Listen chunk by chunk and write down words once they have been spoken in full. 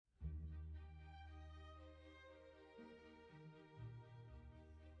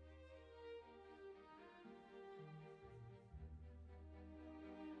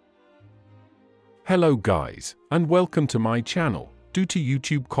Hello guys, and welcome to my channel. Due to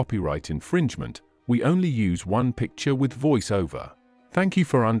YouTube copyright infringement, we only use one picture with voiceover. Thank you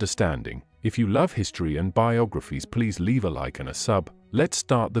for understanding. If you love history and biographies, please leave a like and a sub. Let's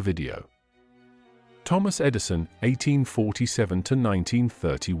start the video. Thomas Edison, 1847 to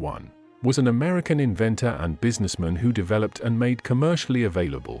 1931, was an American inventor and businessman who developed and made commercially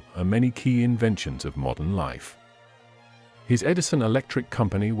available many key inventions of modern life. His Edison Electric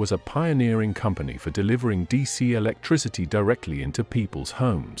Company was a pioneering company for delivering DC electricity directly into people's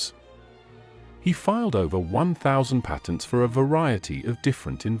homes. He filed over 1,000 patents for a variety of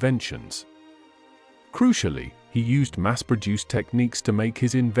different inventions. Crucially, he used mass-produced techniques to make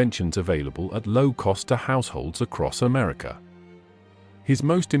his inventions available at low cost to households across America. His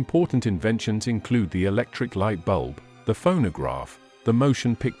most important inventions include the electric light bulb, the phonograph, the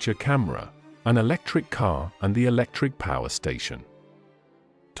motion picture camera, an electric car, and the electric power station.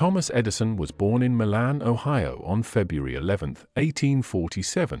 Thomas Edison was born in Milan, Ohio on February 11,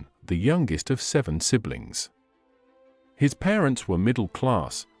 1847, the youngest of 7 siblings. His parents were middle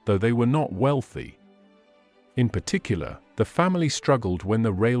class, though they were not wealthy. In particular, the family struggled when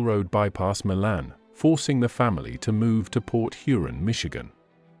the railroad bypassed Milan, forcing the family to move to Port Huron, Michigan.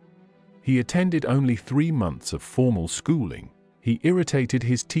 He attended only 3 months of formal schooling. He irritated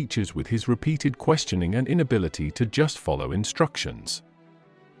his teachers with his repeated questioning and inability to just follow instructions.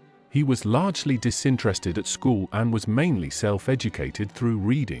 He was largely disinterested at school and was mainly self-educated through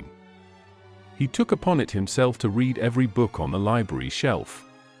reading. He took upon it himself to read every book on the library shelf.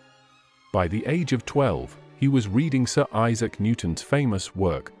 By the age of 12, he was reading Sir Isaac Newton's famous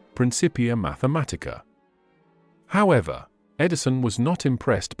work, Principia Mathematica. However, Edison was not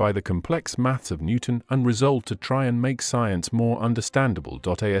impressed by the complex maths of Newton and resolved to try and make science more understandable.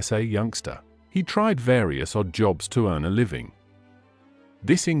 As a youngster, he tried various odd jobs to earn a living.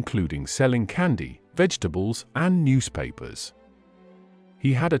 This including selling candy, vegetables, and newspapers.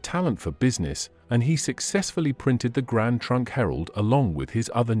 He had a talent for business, and he successfully printed the Grand Trunk Herald along with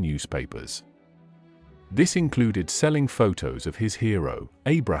his other newspapers. This included selling photos of his hero,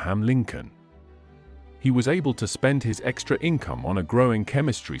 Abraham Lincoln. He was able to spend his extra income on a growing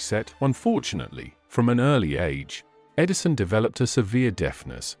chemistry set. Unfortunately, from an early age, Edison developed a severe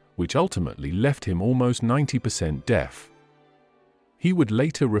deafness, which ultimately left him almost 90% deaf. He would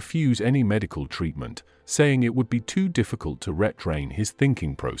later refuse any medical treatment, saying it would be too difficult to retrain his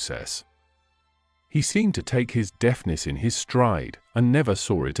thinking process. He seemed to take his deafness in his stride and never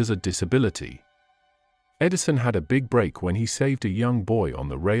saw it as a disability. Edison had a big break when he saved a young boy on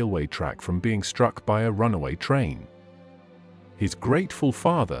the railway track from being struck by a runaway train. His grateful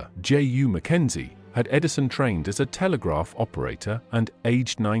father, J.U. Mackenzie, had Edison trained as a telegraph operator, and,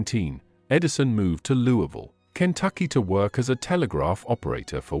 aged 19, Edison moved to Louisville, Kentucky to work as a telegraph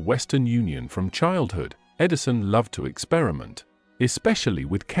operator for Western Union. From childhood, Edison loved to experiment, especially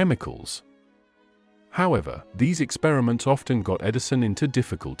with chemicals. However, these experiments often got Edison into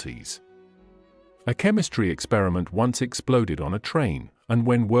difficulties. A chemistry experiment once exploded on a train, and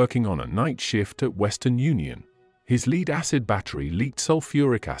when working on a night shift at Western Union, his lead-acid battery leaked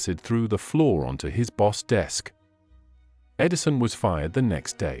sulfuric acid through the floor onto his boss' desk. Edison was fired the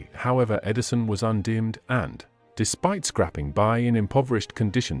next day. However, Edison was undimmed and, despite scrapping by in impoverished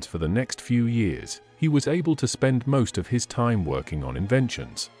conditions for the next few years, he was able to spend most of his time working on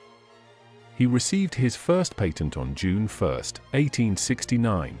inventions. He received his first patent on June 1,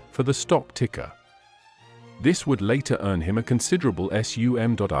 1869, for the stock ticker. This would later earn him a considerable sum.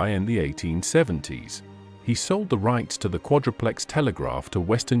 In the 1870s, he sold the rights to the quadruplex telegraph to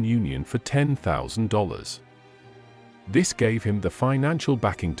Western Union for $10,000. This gave him the financial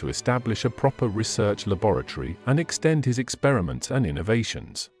backing to establish a proper research laboratory and extend his experiments and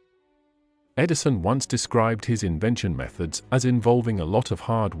innovations. Edison once described his invention methods as involving a lot of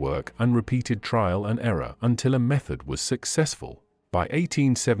hard work and repeated trial and error until a method was successful. By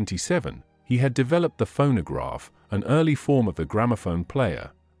 1877, he had developed the phonograph, an early form of the gramophone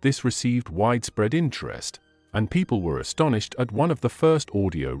player. This received widespread interest, and people were astonished at one of the first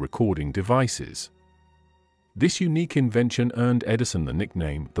audio recording devices. This unique invention earned Edison the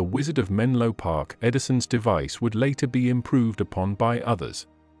nickname the Wizard of Menlo Park. Edison's device would later be improved upon by others,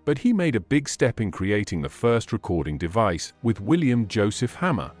 but he made a big step in creating the first recording device with William Joseph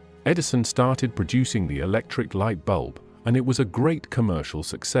Hammer. Edison started producing the electric light bulb, and it was a great commercial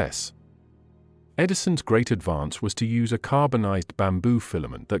success. Edison's great advance was to use a carbonized bamboo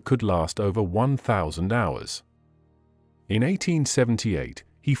filament that could last over 1,000 hours. In 1878,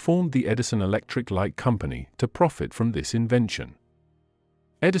 he formed the Edison Electric Light Company to profit from this invention.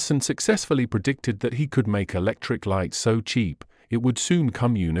 Edison successfully predicted that he could make electric light so cheap, it would soon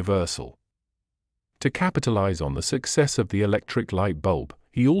come universal. To capitalize on the success of the electric light bulb,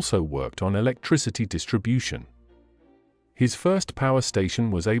 he also worked on electricity distribution. His first power station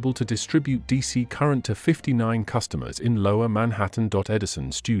was able to distribute DC current to 59 customers in Lower Manhattan.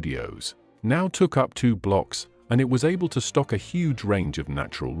 Edison Studios now took up 2 blocks, and it was able to stock a huge range of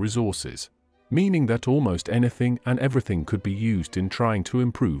natural resources, meaning that almost anything and everything could be used in trying to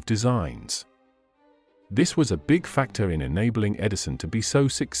improve designs. This was a big factor in enabling Edison to be so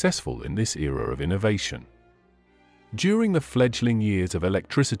successful in this era of innovation. During the fledgling years of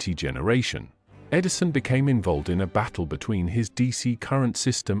electricity generation, Edison became involved in a battle between his DC current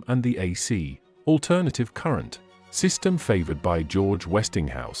system and the AC, alternative current, system favored by George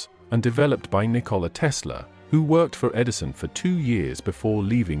Westinghouse and developed by Nikola Tesla, who worked for Edison for 2 years before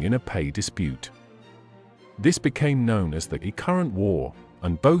leaving in a pay dispute. This became known as the current war,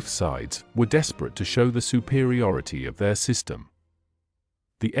 and both sides were desperate to show the superiority of their system.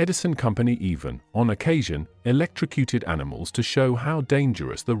 The Edison company even, on occasion, electrocuted animals to show how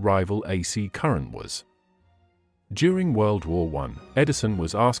dangerous the rival AC current was. During World War I, Edison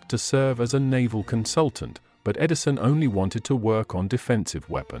was asked to serve as a naval consultant, but Edison only wanted to work on defensive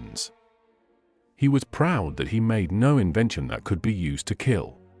weapons. He was proud that he made no invention that could be used to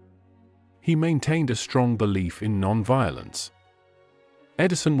kill. He maintained a strong belief in non-violence.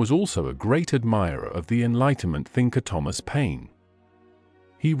 Edison was also a great admirer of the Enlightenment thinker Thomas Paine.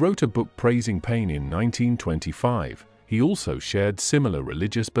 He wrote a book praising Paine in 1925. He also shared similar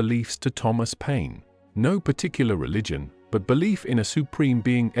religious beliefs to Thomas Paine. No particular religion, but belief in a supreme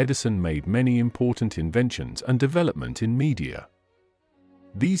being. Edison made many important inventions and development in media.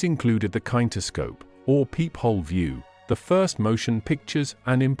 These included the kinetoscope, or peephole view, the first motion pictures,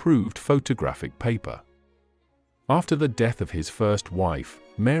 and improved photographic paper. After the death of his first wife,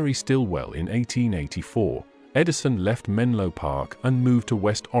 Mary Stilwell, in 1884, Edison left Menlo Park and moved to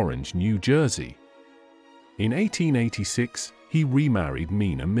West Orange, New Jersey. In 1886, he remarried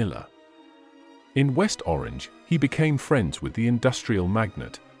Mina Miller. In West Orange, he became friends with the industrial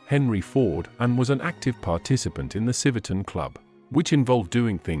magnate, Henry Ford, and was an active participant in the Civitan Club, which involved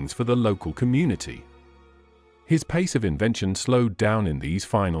doing things for the local community. His pace of invention slowed down in these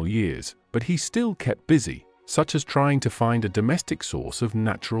final years, but he still kept busy, such as trying to find a domestic source of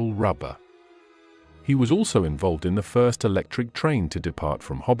natural rubber. He was also involved in the first electric train to depart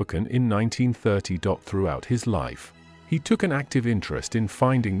from Hoboken in 1930. Throughout his life, he took an active interest in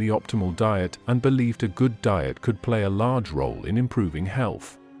finding the optimal diet and believed a good diet could play a large role in improving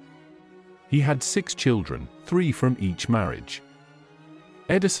health. He had 6 children, 3 from each marriage.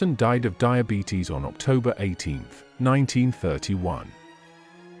 Edison died of diabetes on October 18, 1931.